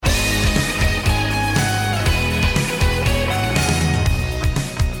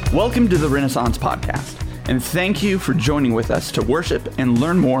Welcome to the Renaissance Podcast, and thank you for joining with us to worship and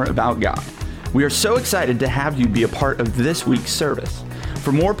learn more about God. We are so excited to have you be a part of this week's service.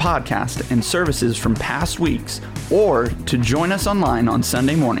 For more podcasts and services from past weeks, or to join us online on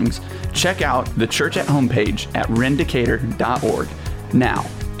Sunday mornings, check out the Church at Home page at rendecatur.org. Now,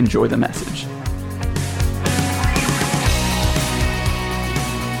 enjoy the message.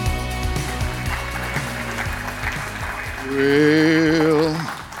 Well,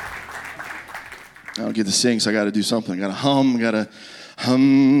 I don't get to sing, so I got to do something. I got to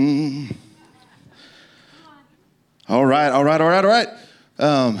hum. All right.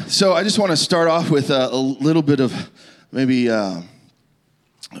 So I just want to start off with a little bit of maybe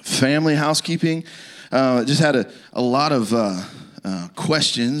family housekeeping. Just had a lot of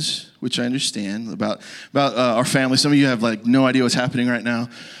questions, which I understand, about our family. Some of you have like no idea what's happening right now.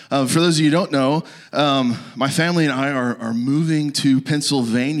 For those of you who don't know, my family and I are moving to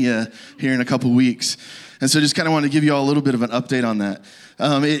Pennsylvania here in a couple weeks. And so just kind of want to give you all a little bit of an update on that.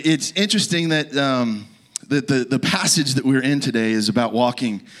 It's interesting that the passage that we're in today is about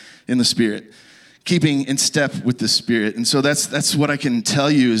walking in the Spirit, keeping in step with the Spirit. And so that's what I can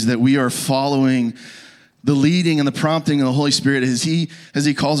tell you, is that we are following the leading and the prompting of the Holy Spirit as he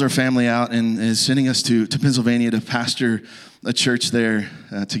calls our family out and is sending us to Pennsylvania to pastor a church there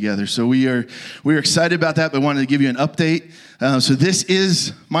together. So we're excited about that, but wanted to give you an update. So this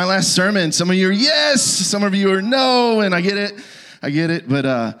is my last sermon. Some of you are yes, some of you are no, and I get it.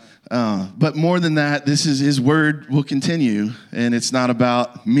 But more than that, this is His word will continue, and it's not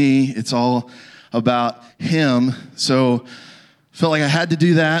about me. It's all about Him. So felt like I had to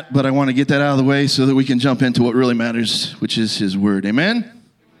do that, but I want to get that out of the way so that we can jump into what really matters, which is His word. Amen?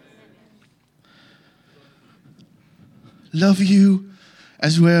 Love you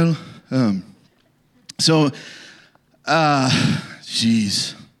as well.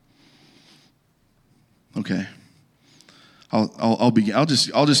 Geez. Okay. I'll begin. I'll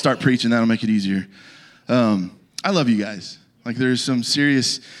just start preaching. That'll make it easier. I love you guys. Like there's some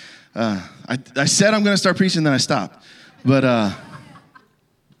serious. I said I'm going to start preaching, then I stopped. But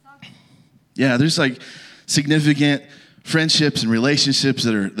yeah, there's like significant friendships and relationships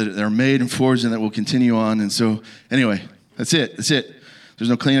that are made and forged and that will continue on. And so anyway, that's it. There's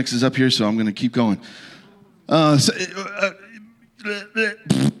no Kleenexes up here, so I'm going to keep going.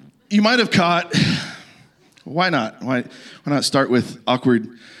 You might have caught. Why not? Why not start with awkward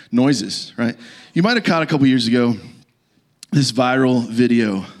noises, right? You might have caught a couple years ago this viral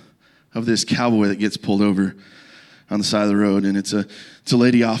video of this cowboy that gets pulled over on the side of the road, and it's a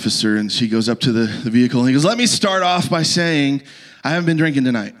lady officer, and she goes up to the vehicle, and he goes, "Let me start off by saying I haven't been drinking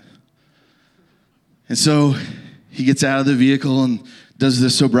tonight." And so he gets out of the vehicle and does the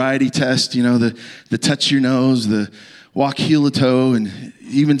sobriety test, you know, the touch your nose, the walk heel to toe, and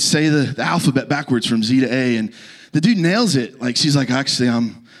even say the alphabet backwards from Z to A. And the dude nails it. Like, she's like, "Actually,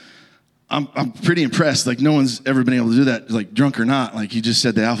 I'm pretty impressed. Like, no one's ever been able to do that, like drunk or not. Like, he just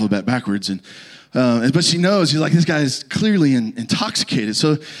said the alphabet backwards." And but she knows, she's like, this guy is clearly intoxicated.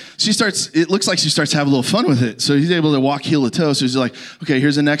 So it looks like she starts to have a little fun with it. So he's able to walk heel to toe. So she's like, "Okay,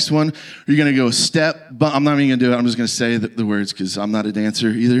 here's the next one. You're going to go step, bump." I'm not even going to do it. I'm just going to say the words because I'm not a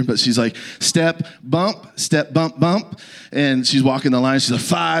dancer either. But she's like, step, bump, bump. And she's walking the line. She's like,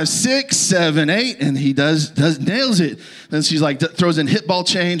 5, 6, 7, 8. And he nails it. Then she's like, throws in hip ball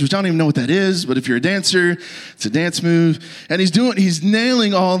change, which I don't even know what that is. But if you're a dancer, it's a dance move. And he's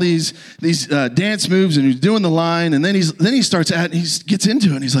nailing all these dance moves, and he's doing the line, and then he gets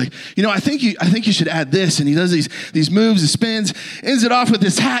into it, and he's like, "You know, I think you should add this." And he does these moves, the spins, ends it off with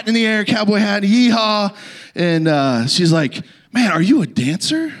this hat in the air, cowboy hat, yeehaw. And she's like, "Man, are you a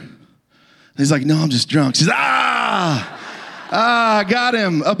dancer?" And he's like, "No, I'm just drunk." She's got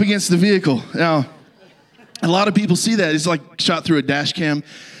him up against the vehicle. Now, a lot of people see that. It's like shot through a dash cam.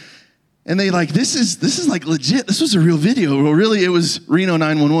 And they like, this is like legit. This was a real video. Well, really, it was Reno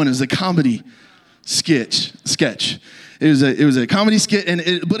 911. It was a comedy sketch. It was a comedy skit,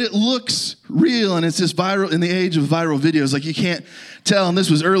 but it looks real, and it's this viral, in the age of viral videos. Like, you can't tell, and this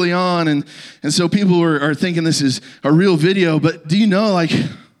was early on, and so people are thinking this is a real video. But do you know, like,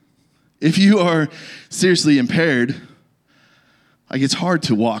 if you are seriously impaired, like, it's hard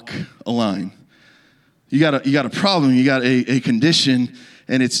to walk a line. You got a problem. You got a condition.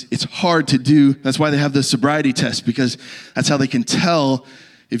 And it's hard to do. That's why they have the sobriety test, because that's how they can tell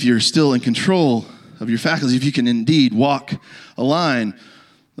if you're still in control of your faculties, if you can indeed walk a line.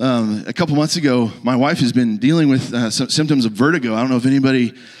 A couple months ago, my wife has been dealing with some symptoms of vertigo. I don't know if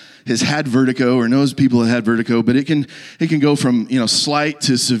anybody has had vertigo or knows people that had vertigo, but it can go from, slight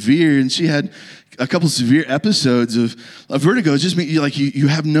to severe. And she had a couple severe episodes of vertigo. It just means you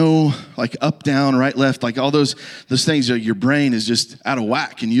have no like up, down, right, left, like all those things. Your brain is just out of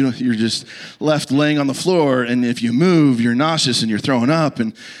whack, and you're just left laying on the floor. And if you move, you're nauseous and you're throwing up,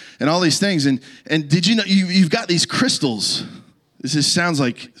 and all these things. And did you know you've got these crystals? This just sounds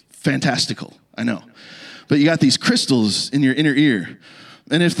like fantastical, I know, but you got these crystals in your inner ear,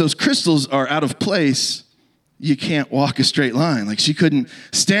 and if those crystals are out of place, you can't walk a straight line. Like she couldn't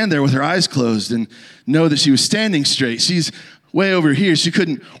stand there with her eyes closed and know that she was standing straight. She's way over here. She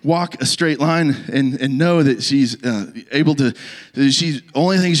couldn't walk a straight line and know that she's able to.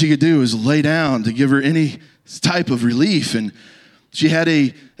 Only thing she could do is lay down to give her any type of relief. And she had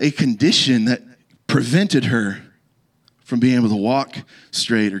a condition that prevented her from being able to walk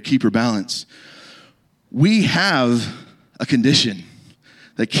straight or keep her balance. We have a condition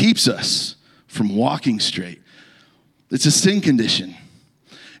that keeps us from walking straight. It's a sin condition.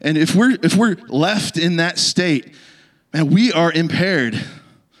 And if we're left in that state, man, we are impaired.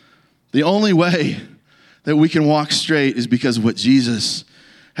 The only way that we can walk straight is because of what Jesus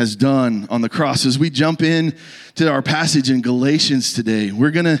has done on the cross. As we jump in to our passage in Galatians today,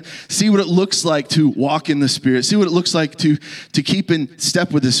 we're going to see what it looks like to walk in the Spirit, see what it looks like to keep in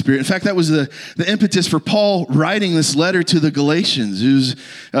step with the Spirit. In fact, that was the impetus for Paul writing this letter to the Galatians. It was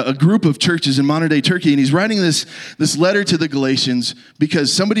a group of churches in modern-day Turkey, and he's writing this letter to the Galatians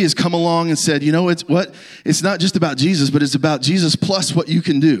because somebody has come along and said, you know, it's not just about Jesus, but it's about Jesus plus what you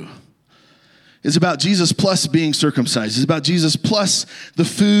can do. It's about Jesus plus being circumcised. It's about Jesus plus the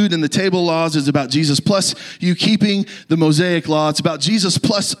food and the table laws. It's about Jesus plus you keeping the Mosaic law. It's about Jesus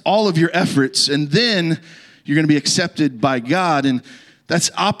plus all of your efforts. And then you're going to be accepted by God. And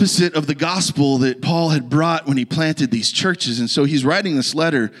that's opposite of the gospel that Paul had brought when he planted these churches. And so he's writing this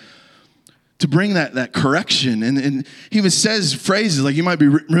letter to bring that correction. And he even says phrases like you might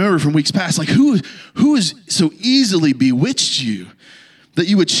remember from weeks past, like who has so easily bewitched you that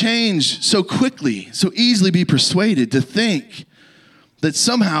you would change so quickly, so easily be persuaded to think that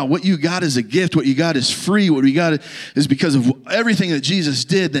somehow what you got is a gift, what you got is free, what you got is because of everything that Jesus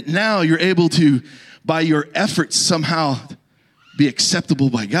did, that now you're able to, by your efforts, somehow be acceptable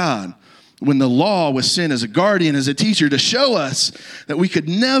by God. When the law was sent as a guardian, as a teacher, to show us that we could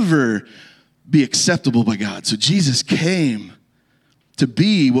never be acceptable by God. So Jesus came to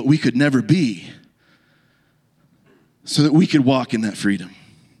be what we could never be, so that we could walk in that freedom.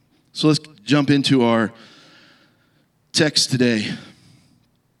 So let's jump into our text today.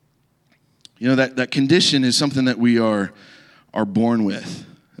 You know, that condition is something that we are born with.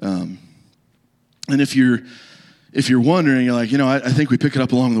 And if you're wondering, you're like, you know, I think we pick it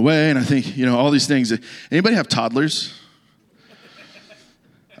up along the way, and I think, you know, all these things. Anybody have toddlers?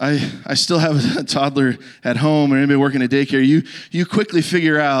 I still have a toddler at home, or anybody working at daycare. You quickly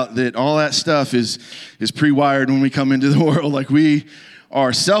figure out that all that stuff is pre-wired when we come into the world. Like we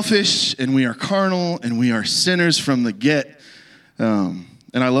are selfish, and we are carnal, and we are sinners from the get. And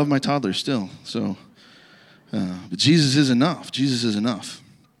I love my toddler still. So, but Jesus is enough. Jesus is enough.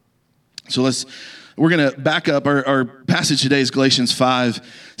 So we're going to back up. Our passage today is Galatians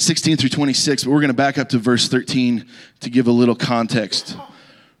 5:16 through 26, but we're going to back up to verse 13 to give a little context.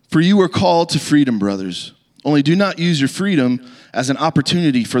 For you are called to freedom, brothers. Only do not use your freedom as an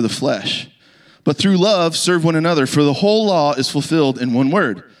opportunity for the flesh, but through love serve one another. For the whole law is fulfilled in one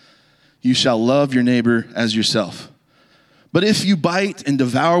word: you shall love your neighbor as yourself. But if you bite and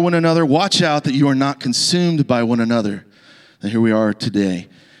devour one another, watch out that you are not consumed by one another. And here we are today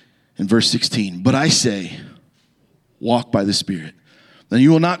in verse 16. But I say, walk by the Spirit, then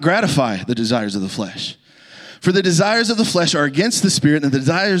you will not gratify the desires of the flesh. For the desires of the flesh are against the Spirit, and the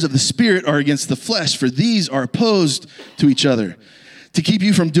desires of the Spirit are against the flesh, for these are opposed to each other, to keep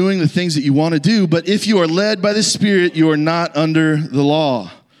you from doing the things that you want to do. But if you are led by the Spirit, you are not under the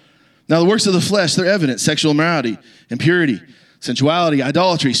law. Now the works of the flesh, they're evident: sexual immorality, impurity, sensuality,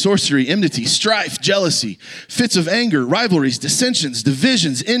 idolatry, sorcery, enmity, strife, jealousy, fits of anger, rivalries, dissensions,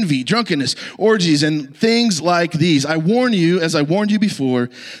 divisions, envy, drunkenness, orgies, and things like these. I warn you, as I warned you before,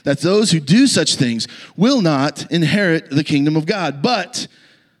 that those who do such things will not inherit the kingdom of God. But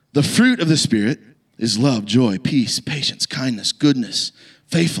the fruit of the Spirit is love, joy, peace, patience, kindness, goodness,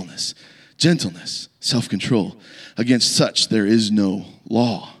 faithfulness, gentleness, self-control. Against such there is no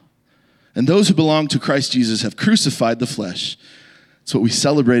law. And those who belong to Christ Jesus have crucified the flesh. That's what we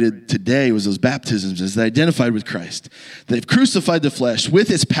celebrated today, was those baptisms as they identified with Christ. They've crucified the flesh with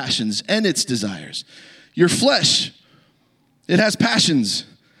its passions and its desires. Your flesh, it has passions.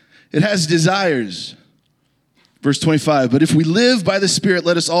 It has desires. Verse 25, but if we live by the Spirit,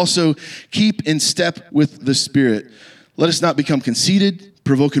 let us also keep in step with the Spirit. Let us not become conceited,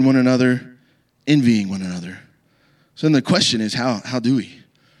 provoking one another, envying one another. So then the question is, how do we?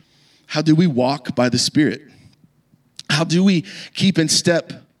 How do we walk by the Spirit? How do we keep in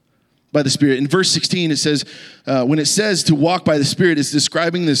step by the Spirit? In verse 16, it says, when it says to walk by the Spirit, it's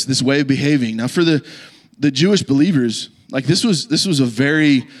describing this way of behaving. Now, for the Jewish believers, like this was a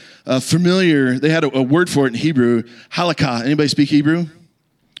very familiar, they had a word for it in Hebrew, halakha. Anybody speak Hebrew?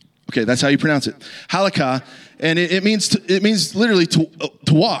 Okay, that's how you pronounce it. Halakha, and it means literally to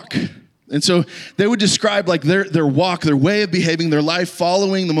walk. And so they would describe like their walk, their way of behaving, their life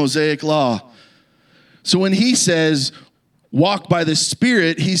following the Mosaic law. So when he says walk by the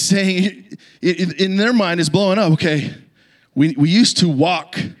Spirit, he's saying, in their mind is blowing up. Okay, we used to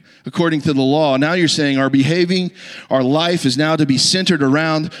walk according to the law. Now you're saying our behaving, our life is now to be centered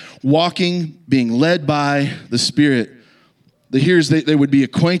around walking, being led by the Spirit. The hearers, they would be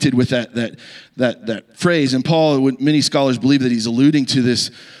acquainted with that phrase. And Paul, many scholars believe that he's alluding to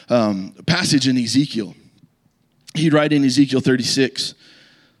this passage in Ezekiel. He'd write in Ezekiel 36,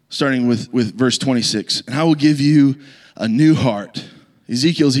 starting with verse 26. And I will give you a new heart. He's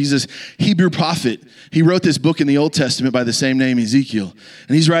this Hebrew prophet. He wrote this book in the Old Testament by the same name, Ezekiel.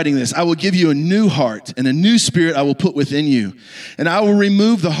 And he's writing this, I will give you a new heart, and a new spirit I will put within you. And I will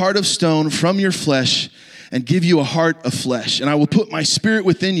remove the heart of stone from your flesh and give you a heart of flesh. And I will put my spirit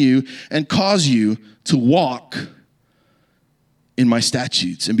within you and cause you to walk in my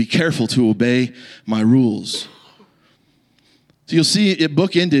statutes and be careful to obey my rules. So you'll see it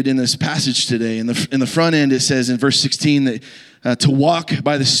bookended in this passage today. In the front end, it says in verse 16 that to walk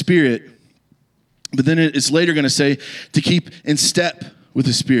by the Spirit. But then it's later going to say to keep in step with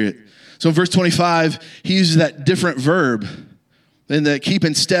the Spirit. So in verse 25, he uses that different verb. And that keep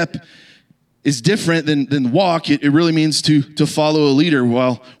in step is different than walk. It really means to follow a leader.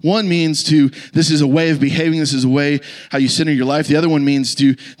 While one means this is a way of behaving, this is a way how you center your life. The other one means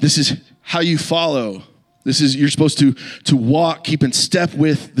this is how you follow. You're supposed to walk, keep in step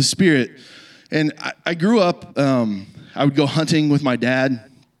with the Spirit. And I grew up, I would go hunting with my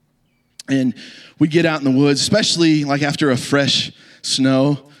dad, and we'd get out in the woods, especially like after a fresh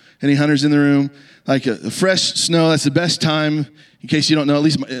snow. Any hunters in the room? Like a fresh snow, that's the best time. In case you don't know, at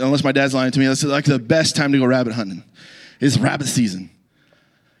least unless my dad's lying to me, that's like the best time to go rabbit hunting. It's rabbit season.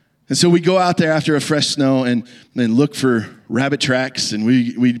 And so we go out there after a fresh snow and look for rabbit tracks, and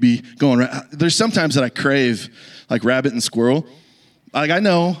we'd be going. There's sometimes that I crave like rabbit and squirrel. Like I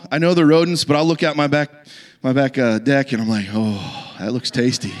know the rodents, but I'll look out my back deck and I'm like, oh, that looks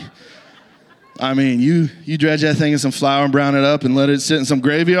tasty. I mean, you dredge that thing in some flour and brown it up and let it sit in some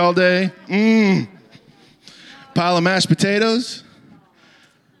gravy all day. Pile of mashed potatoes.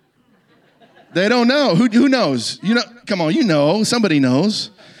 They don't know. Who knows? You know, come on, you know. Somebody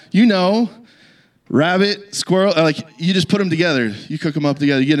knows. You know. Rabbit, squirrel, like you just put them together. You cook them up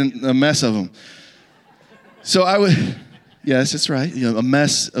together. You get a mess of them. So yes, that's right. You know, a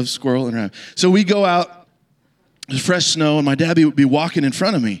mess of squirrel and rabbit. So we go out, there's fresh snow, and my dad would be walking in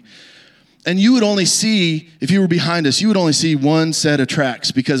front of me. And you would only see, if you were behind us, you would only see one set of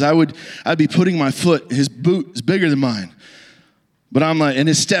tracks because I'd be putting my foot, his boot is bigger than mine. But I'm like, and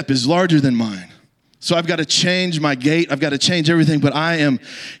his step is larger than mine. So I've got to change my gait. I've got to change everything, but I am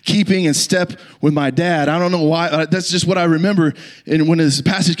keeping in step with my dad. I don't know why. That's just what I remember. And when this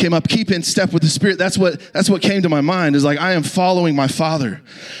passage came up, keep in step with the Spirit. That's what came to my mind is like, I am following my Father.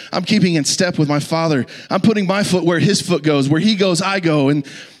 I'm keeping in step with my Father. I'm putting my foot where his foot goes. Where he goes, I go. And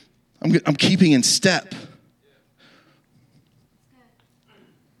I'm keeping in step.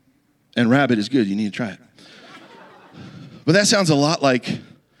 And rabbit is good. You need to try it. But that sounds a lot like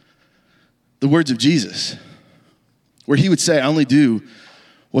the words of Jesus, where he would say, I only do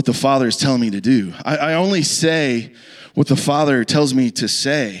what the Father is telling me to do. I only say what the Father tells me to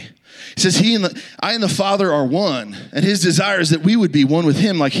say. He says, I and the Father are one, and his desire is that we would be one with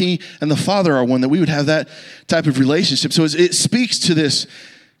him like he and the Father are one, that we would have that type of relationship. So it speaks to this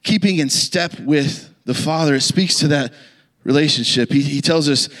keeping in step with the Father. It speaks to that relationship. He tells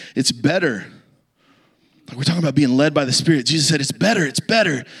us it's better. We're talking about being led by the Spirit. Jesus said, it's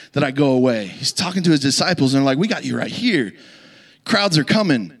better that I go away. He's talking to his disciples, and they're like, we got you right here. Crowds are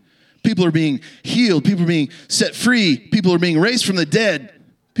coming. People are being healed. People are being set free. People are being raised from the dead.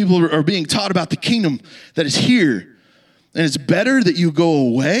 People are being taught about the kingdom that is here. And it's better that you go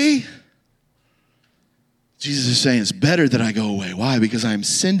away. Jesus is saying, it's better that I go away. Why? Because I'm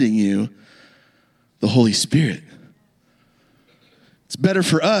sending you the Holy Spirit. It's better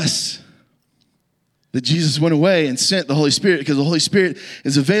for us that Jesus went away and sent the Holy Spirit, because the Holy Spirit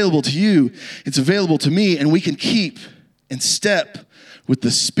is available to you. It's available to me, and we can keep in step with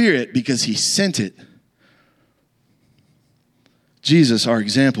the Spirit because he sent it. Jesus, our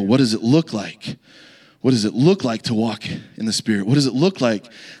example. What does it look like? What does it look like to walk in the Spirit? What does it look like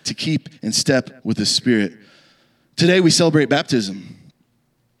to keep in step with the Spirit? Today we celebrate baptism.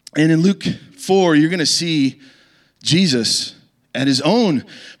 And in Luke 4, you're going to see Jesus at his own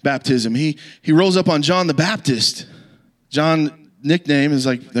baptism. He rolls up on John the Baptist. John's nickname is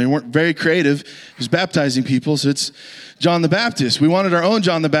like, they weren't very creative. He was baptizing people, so it's John the Baptist. We wanted our own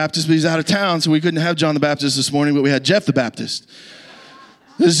John the Baptist, but he's out of town, so we couldn't have John the Baptist this morning, but we had Jeff the Baptist.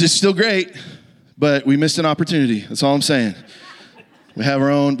 This is still great, but we missed an opportunity. That's all I'm saying. We have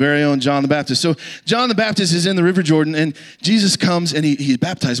our very own John the Baptist. So John the Baptist is in the River Jordan, and Jesus comes and he's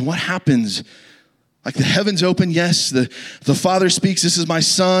baptized. And what happens? Like the heavens open, yes, the Father speaks, this is my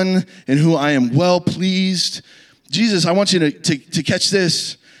Son in whom I am well pleased. Jesus, I want you to catch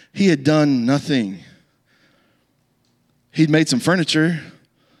this. He had done nothing. He'd made some furniture.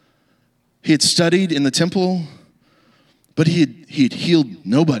 He had studied in the temple, but he had healed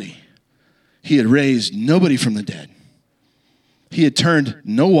nobody. He had raised nobody from the dead. He had turned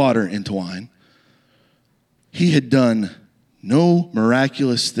no water into wine. He had done no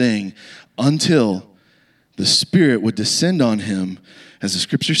miraculous thing until the Spirit would descend on him, as the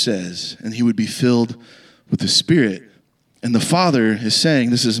scripture says, and he would be filled with the Spirit. And the Father is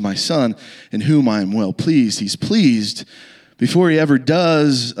saying, this is my Son in whom I am well pleased. He's pleased before he ever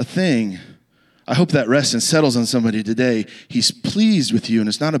does a thing. I hope that rests and settles on somebody today. He's pleased with you, and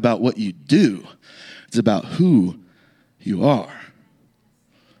it's not about what you do. It's about who you are.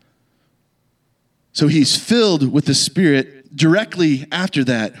 So he's filled with the Spirit. Directly after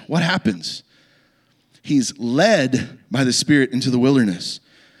that, what happens? He's led by the Spirit into the wilderness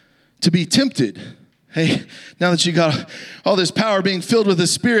to be tempted. Hey, now that you got all this power, being filled with the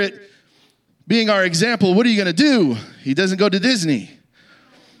Spirit, being our example, what are you going to do? He doesn't go to Disney.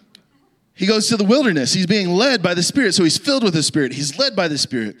 He goes to the wilderness. He's being led by the Spirit. So he's filled with the Spirit. He's led by the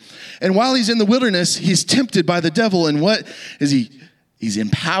Spirit. And while he's in the wilderness, he's tempted by the devil. And what is he? He's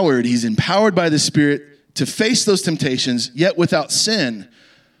empowered. He's empowered by the Spirit to face those temptations, yet without sin.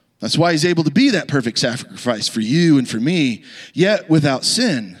 That's why he's able to be that perfect sacrifice for you and for me, yet without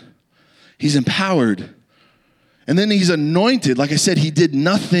sin. He's empowered. And then he's anointed. Like I said, he did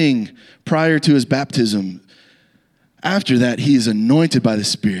nothing prior to his baptism. After that, he is anointed by the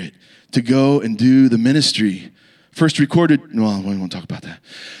Spirit to go and do the ministry. First recorded, well, we won't talk about that.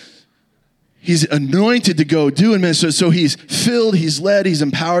 He's anointed to go do and minister. So he's filled, he's led, he's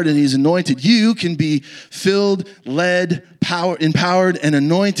empowered, and he's anointed. You can be filled, led, empowered, and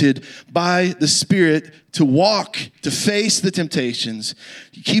anointed by the Spirit to walk, to face the temptations.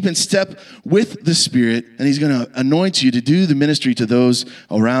 You keep in step with the Spirit, and he's going to anoint you to do the ministry to those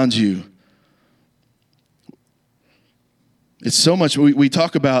around you. It's so much. We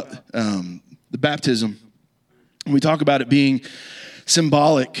talk about the baptism. We talk about it being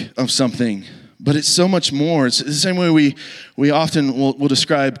symbolic of something, but it's so much more. It's the same way we often will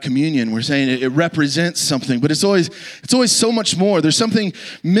describe communion. We're saying it represents something, but it's always so much more. There's something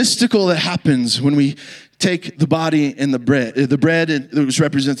mystical that happens when we take the body and the bread. The bread, which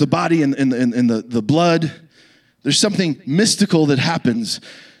represents the body, and the blood. There's something mystical that happens,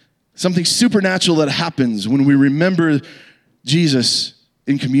 something supernatural that happens when we remember Jesus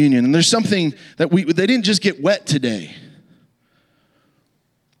in communion. And there's something that they didn't just get wet today.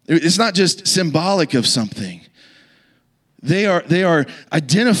 It's not just symbolic of something. They are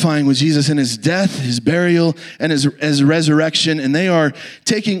identifying with Jesus in his death, his burial, and his resurrection, and they are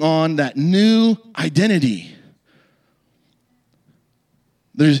taking on that new identity.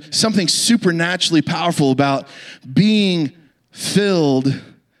 There's something supernaturally powerful about being filled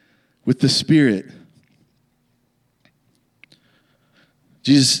with the Spirit.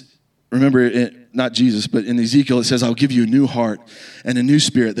 Jesus, remember, not Jesus, but in Ezekiel it says, I'll give you a new heart and a new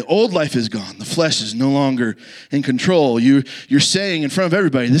spirit. The old life is gone. The flesh is no longer in control. You're saying in front of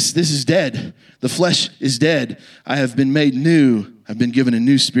everybody, this is dead. The flesh is dead. I have been made new. I've been given a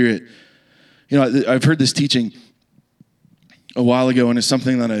new spirit. You know, I've heard this teaching a while ago, and it's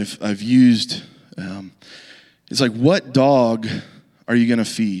something that I've used. It's like, what dog are you going to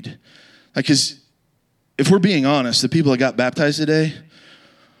feed? Like, because if we're being honest, the people that got baptized today,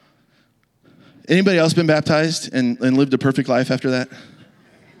 anybody else been baptized and lived a perfect life after that?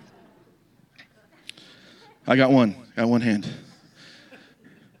 I got one hand.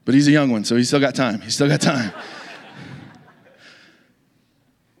 But he's a young one, so he's still got time.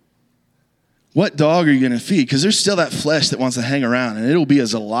 What dog are you going to feed? Because there's still that flesh that wants to hang around, and it'll be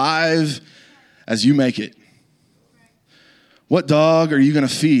as alive as you make it. What dog are you going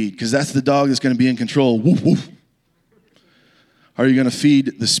to feed? Because that's the dog that's going to be in control. Woof, woof. Are you going to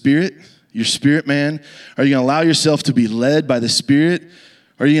feed the Spirit? your spirit man? Are you going to allow yourself to be led by the Spirit?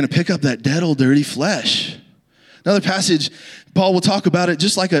 Or are you going to pick up that dead old dirty flesh? Another passage, Paul will talk about it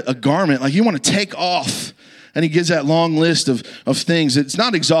just like a garment. Like you want to take off. And he gives that long list of things. It's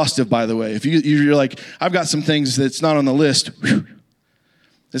not exhaustive, by the way. If you're like, I've got some things that's not on the list. Whew.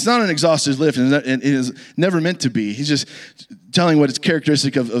 It's not an exhaustive list, and it is never meant to be. He's just telling what is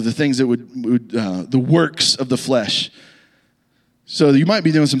characteristic of the things that would the works of the flesh. So you might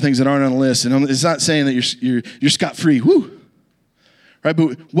be doing some things that aren't on the list, and it's not saying that you're scot-free. Woo! Right?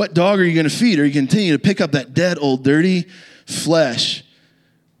 But what dog are you going to feed? Are you continue to pick up that dead, old, dirty flesh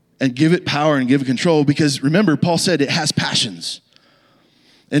and give it power and give it control? Because remember, Paul said it has passions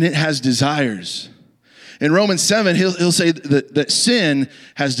and it has desires. In Romans 7, he'll say that sin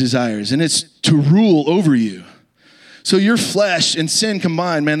has desires, and it's to rule over you. So your flesh and sin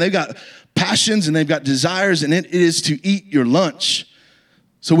combined, man, they've got passions and they've got desires, and it is to eat your lunch.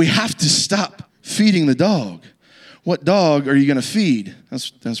 So we have to stop feeding the dog. What dog are you going to feed?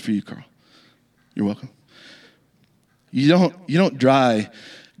 That's for you, Carl. You're welcome. You don't die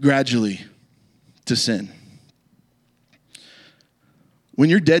gradually to sin. When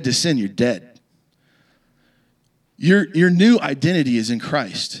you're dead to sin, you're dead. Your new identity is in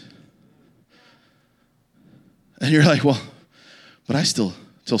Christ. And you're like, well, but I still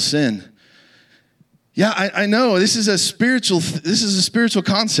sin. Yeah, I know. This is a spiritual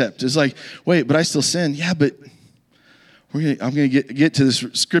concept. It's like, wait, but I still sin. Yeah, but I'm going to get to this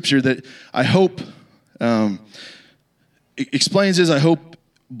scripture that I hope explains this. I hope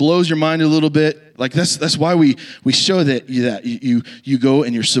blows your mind a little bit. Like that's why we show that you go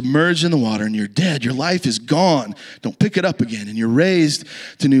and you're submerged in the water and you're dead. Your life is gone. Don't pick it up again. And you're raised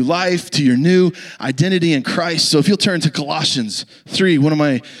to new life, to your new identity in Christ. So if you'll turn to Colossians 3, one of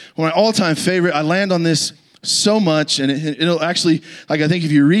my all-time favorite. I land on this so much, and it'll actually, like I think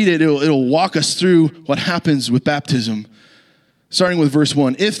if you read it, it'll walk us through what happens with baptism. Starting with verse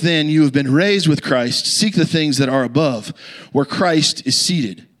 1, if then you have been raised with Christ, seek the things that are above, where Christ is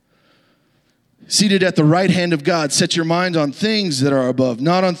seated. Seated at the right hand of God, set your mind on things that are above,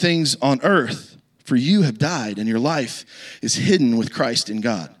 not on things on earth. For you have died, and your life is hidden with Christ in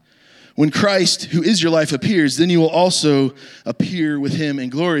God. When Christ, who is your life, appears, then you will also appear with him in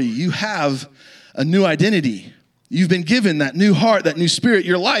glory. You have a new identity. You've been given that new heart, that new spirit.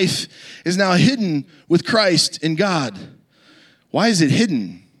 Your life is now hidden with Christ in God. Why is it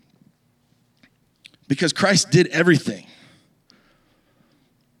hidden? Because Christ did everything.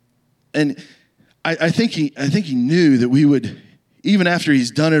 And I think he knew that we would, even after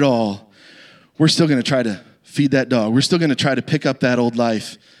he's done it all, we're still going to try to feed that dog. We're still going to try to pick up that old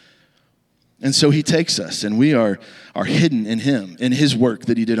life. And so he takes us, and we are hidden in him, in his work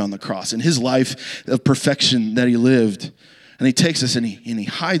that he did on the cross, in his life of perfection that he lived. And he takes us and he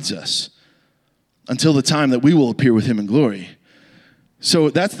hides us until the time that we will appear with him in glory.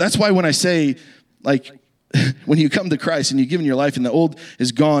 So that's why when I say, like, when you come to Christ and you've given your life and the old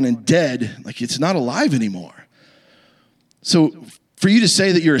is gone and dead, like it's not alive anymore. So for you to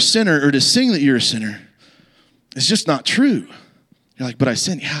say that you're a sinner or to sing that you're a sinner, it's just not true. You're like, but I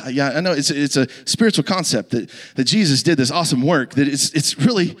sin. Yeah, I know. It's a spiritual concept that Jesus did this awesome work, that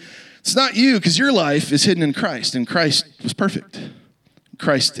it's not you, because your life is hidden in Christ, and Christ was perfect.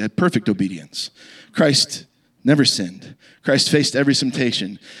 Christ had perfect obedience. Christ never sinned. Christ faced every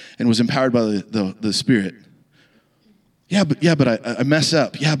temptation and was empowered by the Spirit. Yeah, but I mess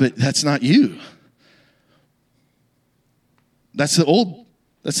up. Yeah, but that's not you. That's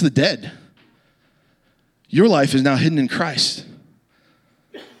the dead. Your life is now hidden in Christ.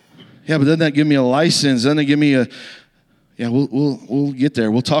 Yeah, but doesn't that give me a license? Doesn't it give me we'll get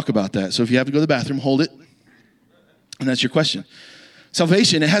there. We'll talk about that. So if you have to go to the bathroom, hold it. And that's your question.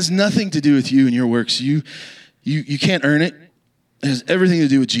 Salvation, it has nothing to do with you and your works. You can't earn it. It has everything to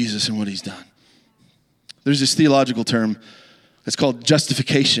do with Jesus and what he's done. There's this theological term. It's called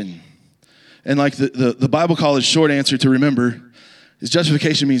justification. And like the Bible college short answer to remember is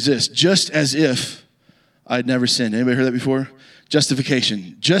justification means this: just as if I'd never sinned. Anybody heard that before?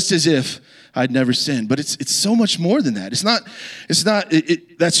 Justification. Just as if I'd never sinned. But it's so much more than that. It's not,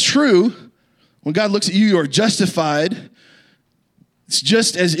 that's true. When God looks at you, you are justified. It's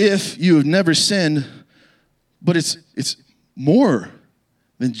just as if you have never sinned, but it's more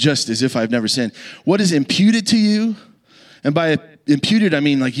than just as if I've never sinned. What is imputed to you? And by imputed, I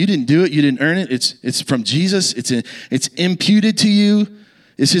mean like you didn't do it, you didn't earn it. It's from Jesus. It's imputed to you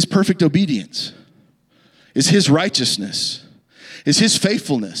is his perfect obedience. Is his righteousness. Is his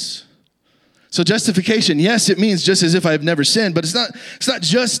faithfulness. So justification, yes, it means just as if I've never sinned, but it's not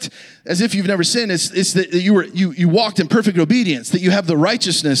just as if you've never sinned. It's that you walked in perfect obedience, that you have the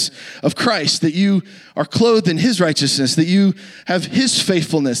righteousness of Christ, that you are clothed in his righteousness, that you have his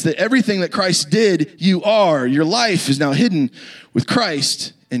faithfulness, that everything that Christ did, you are. Your life is now hidden with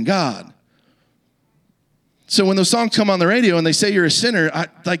Christ in God. So when those songs come on the radio and they say you're a sinner,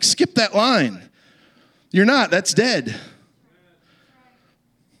 skip that line. You're not, that's dead.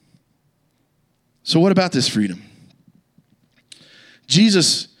 So what about this freedom?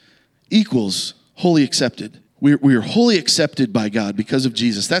 Jesus equals wholly accepted. We are wholly accepted by God because of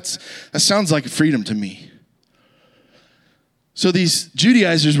Jesus. That sounds like freedom to me. So these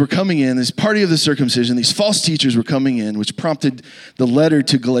Judaizers were coming in, this party of the circumcision, these false teachers were coming in, which prompted the letter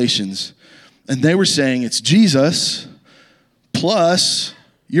to Galatians. And they were saying it's Jesus plus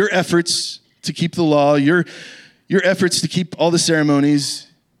your efforts to keep the law, your efforts to keep all the ceremonies,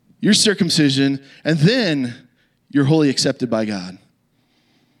 your circumcision, and then you're wholly accepted by God.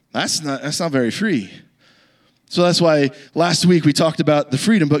 That's not very free. So that's why last week we talked about the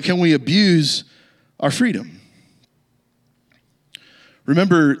freedom, but can we abuse our freedom?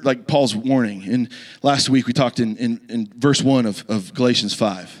 Remember, like Paul's warning, in last week we talked in verse 1 of Galatians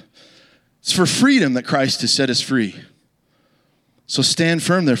 5. It's for freedom that Christ has set us free. So stand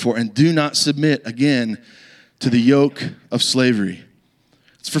firm, therefore, and do not submit again to the yoke of slavery.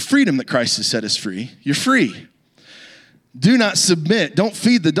 It's for freedom that Christ has set us free. You're free. Do not submit. Don't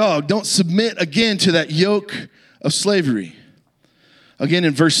feed the dog. Don't submit again to that yoke of slavery. Again,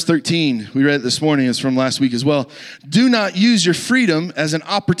 in verse 13, we read it this morning. It's from last week as well. Do not use your freedom as an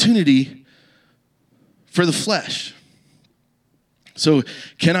opportunity for the flesh. So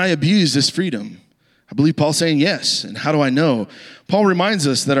can I abuse this freedom? I believe Paul's saying yes. And how do I know? Paul reminds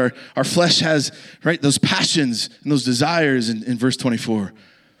us that our flesh has, right, those passions and those desires in verse 24.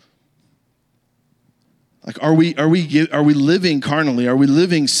 Like, are we living carnally? Are we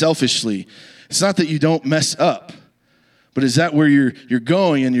living selfishly? It's not that you don't mess up, but is that where you're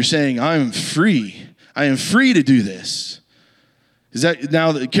going and you're saying, I am free. I am free to do this. Is that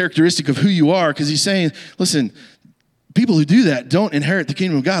now the characteristic of who you are? Because he's saying, listen, people who do that don't inherit the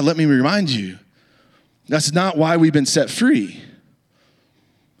kingdom of God. Let me remind you. That's not why we've been set free.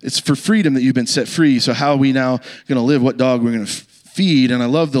 It's for freedom that you've been set free. So how are we now going to live? What dog we're going to feed? And I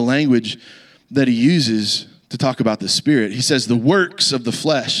love the language that he uses to talk about the Spirit. He says the works of the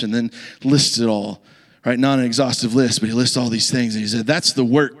flesh and then lists it all, right? Not an exhaustive list, but he lists all these things. And he said, that's the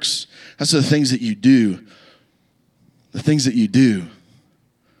works. That's the things that you do. The things that you do.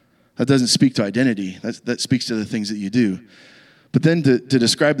 That doesn't speak to identity. That speaks to the things that you do. But then to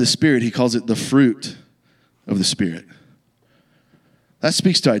describe the Spirit, he calls it the fruit of the Spirit. That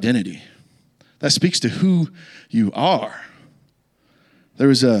speaks to identity. That speaks to who you are. There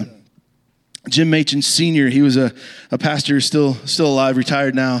was Jim Machen Sr., he was a pastor, still alive,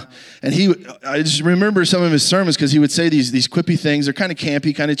 retired now. And I just remember some of his sermons because he would say these quippy things. They're kind of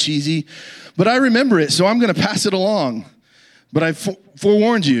campy, kind of cheesy. But I remember it, so I'm going to pass it along. But I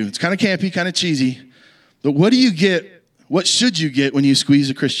forewarned you, it's kind of campy, kind of cheesy. But what do you get? What should you get when you squeeze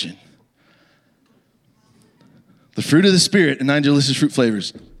a Christian? The fruit of the Spirit and 9 delicious fruit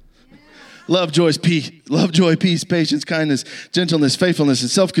flavors. Love, joy, peace, patience, kindness, gentleness, faithfulness,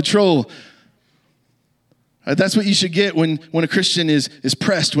 and self-control. That's what you should get when a Christian is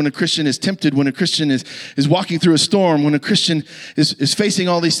pressed, when a Christian is tempted, when a Christian is walking through a storm, when a Christian is facing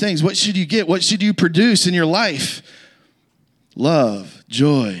all these things. What should you get? What should you produce in your life? Love,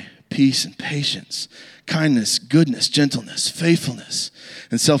 joy, peace, and patience, kindness, goodness, gentleness, faithfulness,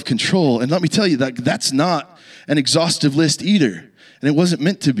 and self-control. And let me tell you, that's not an exhaustive list either. And it wasn't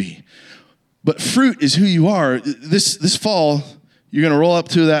meant to be. But fruit is who you are. This fall, you're going to roll up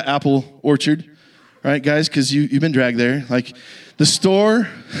to that apple orchard. Right, guys, because you've been dragged there. Like the store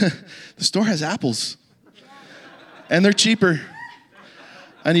has apples. And they're cheaper.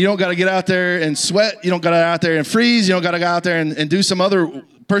 And you don't got to get out there and sweat. You don't got to get out there and freeze. You don't got to go out there and do some other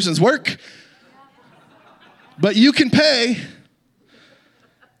person's work. But you can pay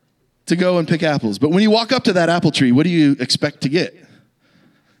to go and pick apples. But when you walk up to that apple tree, what do you expect to get?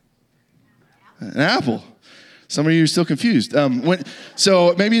 An apple. Some of you are still confused.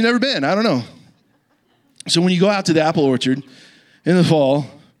 So maybe you've never been. I don't know. So when you go out to the apple orchard in the fall,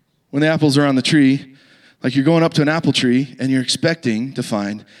 when the apples are on the tree, like you're going up to an apple tree and you're expecting to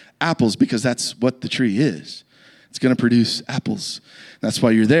find apples because that's what the tree is. It's going to produce apples. That's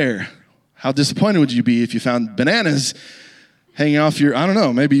why you're there. How disappointed would you be if you found bananas hanging off your, I don't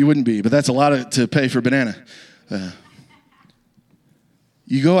know, maybe you wouldn't be, but that's a lot to pay for a banana.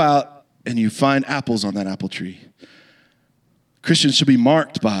 You go out and you find apples on that apple tree. Christians should be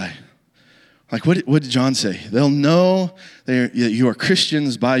marked by Like, what did John say? They'll know that you are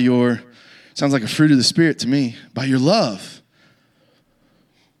Christians by your, sounds like a fruit of the Spirit to me, by your love.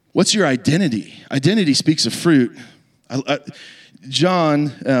 What's your identity? Identity speaks of fruit.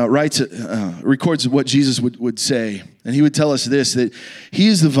 John records what Jesus would say, and he would tell us this, that he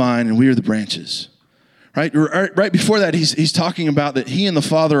is the vine and we are the branches. Right before that, he's talking about that he and the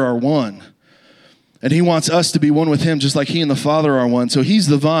Father are one. And he wants us to be one with him just like he and the Father are one. So he's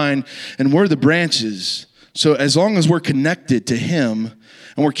the vine and we're the branches. So as long as we're connected to him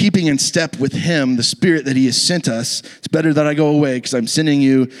and we're keeping in step with him, the Spirit that he has sent us, it's better that I go away because I'm sending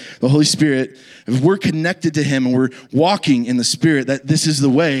you the Holy Spirit. If we're connected to him and we're walking in the Spirit, that this is the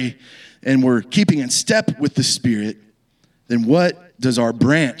way, and we're keeping in step with the Spirit, then what does our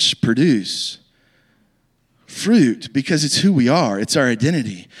branch produce? Fruit, because it's who we are. It's our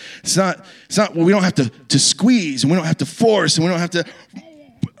identity. It's not well, we don't have to squeeze, and we don't have to force, and we don't have to,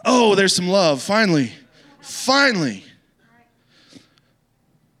 oh, there's some love. Finally.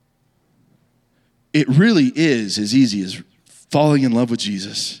 It really is as easy as falling in love with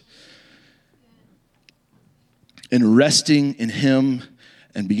Jesus and resting in him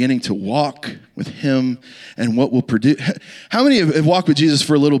and beginning to walk with him and what will produce. How many have walked with Jesus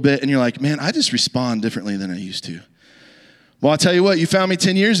for a little bit and you're like, man, I just respond differently than I used to? Well, I'll tell you what, you found me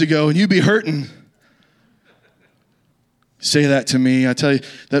 10 years ago and you'd be hurting. Say that to me. I tell you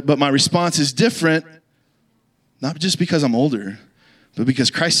that, but my response is different, not just because I'm older, but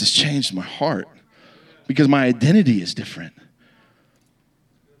because Christ has changed my heart, because my identity is different.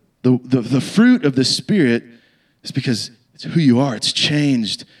 The fruit of the Spirit is because it's who you are. It's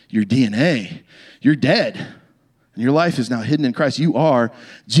changed your DNA. You're dead, and your life is now hidden in Christ. You are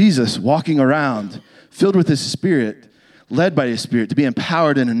Jesus walking around, filled with his Spirit, led by his Spirit, to be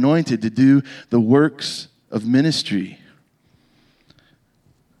empowered and anointed to do the works of ministry.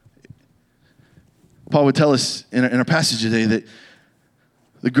 Paul would tell us in our passage today that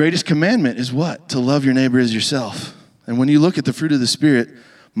the greatest commandment is what? To love your neighbor as yourself. And when you look at the fruit of the Spirit,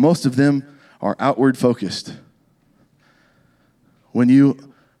 most of them are outward focused. When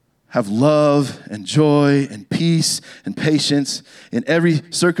you have love and joy and peace and patience in every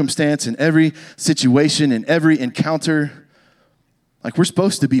circumstance, in every situation, in every encounter, like we're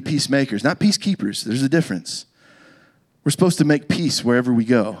supposed to be peacemakers, not peacekeepers. There's a difference. We're supposed to make peace wherever we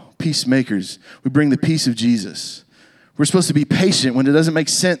go. Peacemakers. We bring the peace of Jesus. We're supposed to be patient when it doesn't make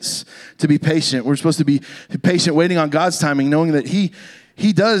sense to be patient. We're supposed to be patient waiting on God's timing, knowing that He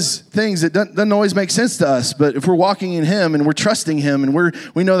does things that doesn't always make sense to us. But if we're walking in Him and we're trusting Him and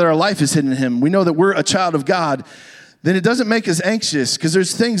we know that our life is hidden in Him, we know that we're a child of God, then it doesn't make us anxious because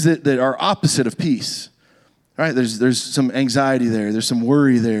there's things that are opposite of peace. Right? There's some anxiety there. There's some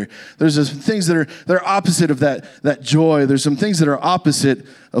worry there. There's some things that are opposite of that joy. There's some things that are opposite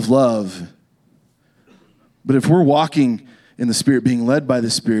of love. But if we're walking in the Spirit, being led by the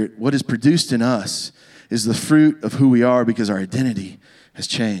Spirit, what is produced in us is the fruit of who we are because our identity has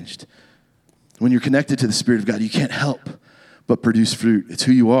changed. When you're connected to the Spirit of God, you can't help but produce fruit. It's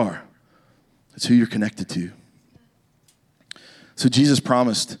who you are. It's who you're connected to. So Jesus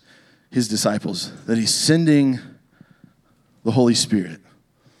promised His disciples that He's sending the Holy Spirit.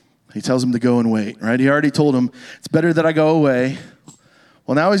 He tells them to go and wait, right? He already told them, it's better that I go away.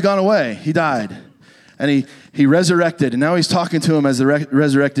 Well, now He's gone away. He died. And he resurrected. And now He's talking to him as the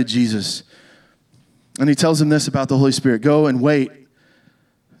resurrected Jesus. And He tells them this about the Holy Spirit. Go and wait.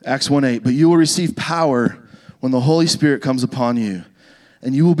 Acts 1:8. But you will receive power when the Holy Spirit comes upon you.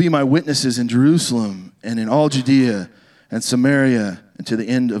 And you will be my witnesses in Jerusalem and in all Judea and Samaria and to the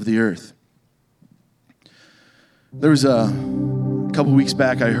end of the earth. There was a couple weeks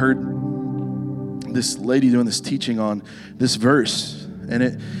back, I heard this lady doing this teaching on this verse. And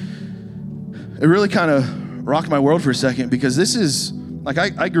it really kind of rocked my world for a second because this is, like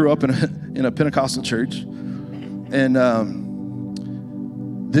I grew up in a Pentecostal church. And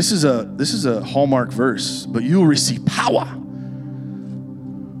this is a hallmark verse, but you will receive power.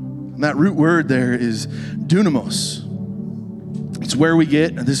 And that root word there is dunamos. It's where we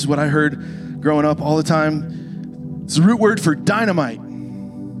get, and this is what I heard growing up all the time. It's the root word for dynamite.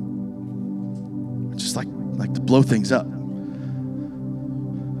 Just like to blow things up.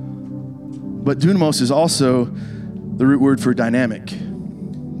 But dunamos is also the root word for dynamic.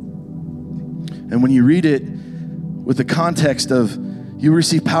 And when you read it with the context of you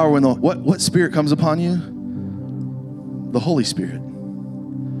receive power when what Spirit comes upon you? The Holy Spirit.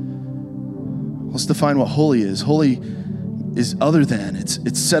 Let's define what holy is. Holy is other than.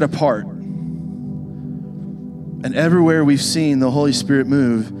 It's set apart. And everywhere we've seen the Holy Spirit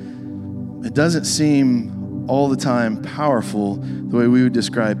move, it doesn't seem all the time powerful the way we would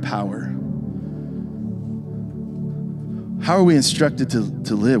describe power. How are we instructed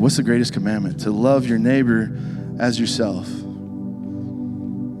to live? What's the greatest commandment? To love your neighbor as yourself.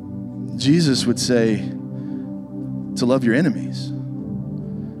 Jesus would say to love your enemies.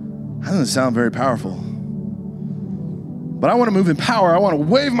 That doesn't sound very powerful. But I want to move in power. I want to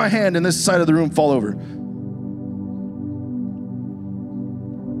wave my hand and this side of the room fall over. I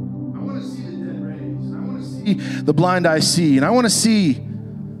want to see the dead raised. I want to see the blind eye see. And I want to see,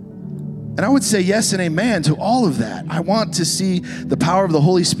 and I would say yes and amen to all of that. I want to see the power of the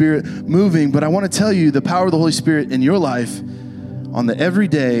Holy Spirit moving, but I want to tell you the power of the Holy Spirit in your life on the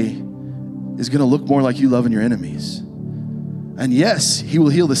everyday is going to look more like you loving your enemies. And yes, he will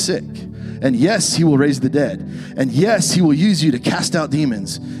heal the sick. And yes, he will raise the dead. And yes, he will use you to cast out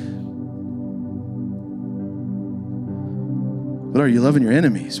demons. But are you loving your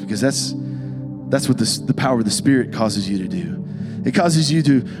enemies? Because that's what the power of the Spirit causes you to do. It causes you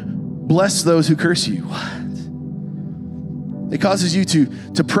to bless those who curse you. What? It causes you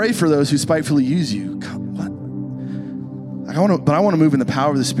to pray for those who spitefully use you. What? I want to move in the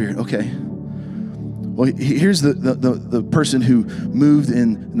power of the Spirit. Okay. Well, here's the person who moved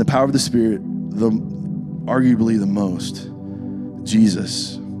in the power of the Spirit, arguably the most,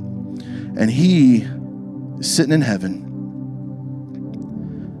 Jesus. And he is sitting in heaven,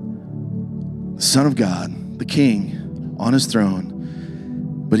 the Son of God, the King, on his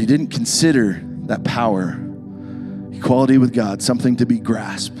throne, but he didn't consider that power, equality with God, something to be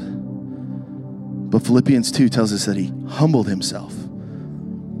grasped. But Philippians 2 tells us that he humbled himself.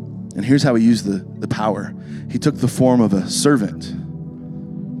 And here's how he used the power. He took the form of a servant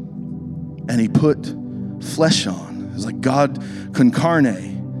and he put flesh on. It was like God con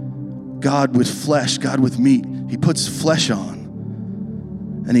carne, God with flesh, God with meat. He puts flesh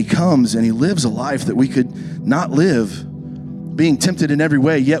on and he comes and he lives a life that we could not live, being tempted in every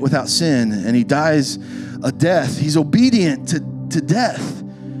way, yet without sin. And he dies a death. He's obedient to death.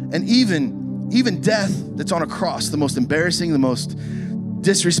 And even death that's on a cross, the most embarrassing, the most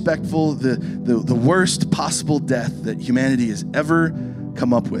disrespectful, the worst possible death that humanity has ever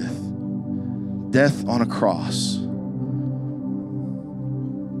come up with. Death on a cross.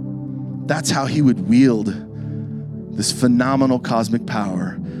 That's how he would wield this phenomenal cosmic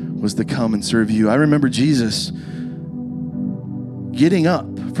power, was to come and serve you. I remember Jesus getting up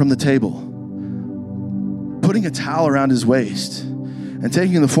from the table, putting a towel around his waist, and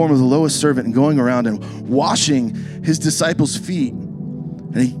taking the form of the lowest servant and going around and washing his disciples' feet.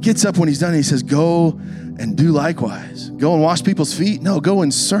 And he gets up when he's done and he says, go and do likewise. Go and wash people's feet? No, go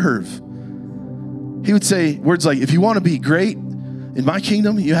and serve. He would say words like, if you want to be great in my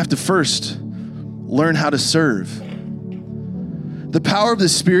kingdom, you have to first learn how to serve. The power of the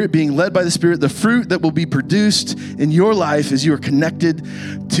Spirit, being led by the Spirit, the fruit that will be produced in your life as you are connected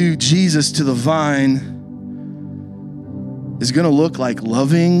to Jesus, to the vine, is going to look like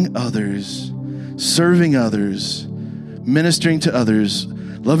loving others, serving others, ministering to others,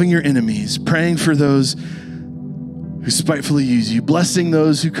 loving your enemies, praying for those who spitefully use you, blessing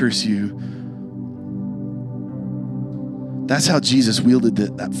those who curse you. That's how Jesus wielded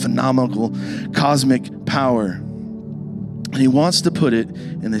that phenomenal cosmic power. And he wants to put it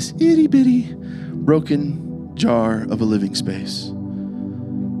in this itty bitty broken jar of a living space.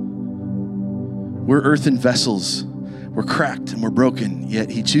 We're earthen vessels. We're cracked and we're broken, yet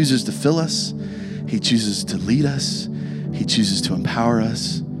he chooses to fill us. He chooses to lead us. He chooses to empower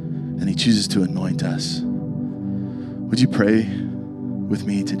us, and he chooses to anoint us. Would you pray with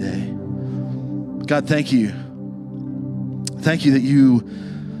me today? God, thank you. Thank you that you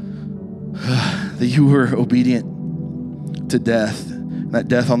were obedient to death, that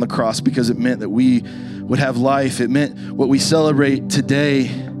death on the cross, because it meant that we would have life. It meant what we celebrate today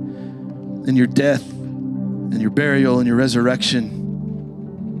in your death and your burial and your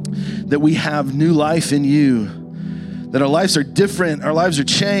resurrection, that we have new life in you, that our lives are different, our lives are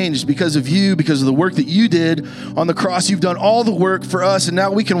changed because of you, because of the work that you did on the cross. You've done all the work for us, and now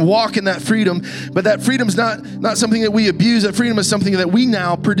we can walk in that freedom. But that freedom's not something that we abuse. That freedom is something that we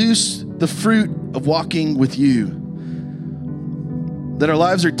now produce the fruit of walking with you. That our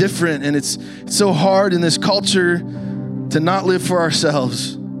lives are different, and it's so hard in this culture to not live for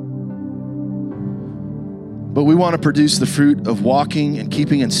ourselves. But we want to produce the fruit of walking and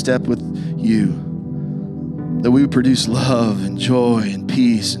keeping in step with you. That we would produce love and joy and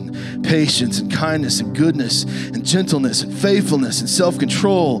peace and patience and kindness and goodness and gentleness and faithfulness and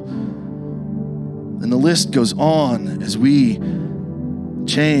self-control. And the list goes on as we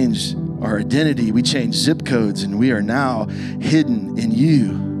change our identity. We change zip codes, and we are now hidden in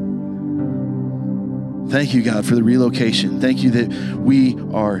you. Thank you, God, for the relocation. Thank you that we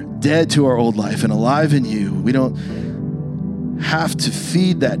are dead to our old life and alive in you. We don't have to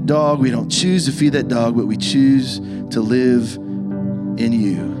feed that dog. We don't choose to feed that dog, but we choose to live in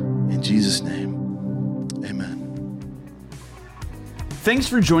you. In Jesus' name, amen. Thanks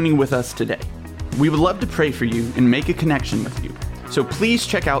for joining with us today. We would love to pray for you and make a connection with you. So please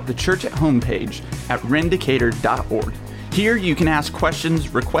check out the Church at Home page at rendecatur.org. Here you can ask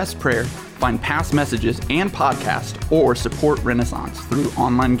questions, request prayer, find past messages and podcasts, or support Renaissance through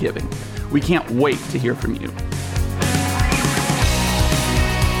online giving. We can't wait to hear from you.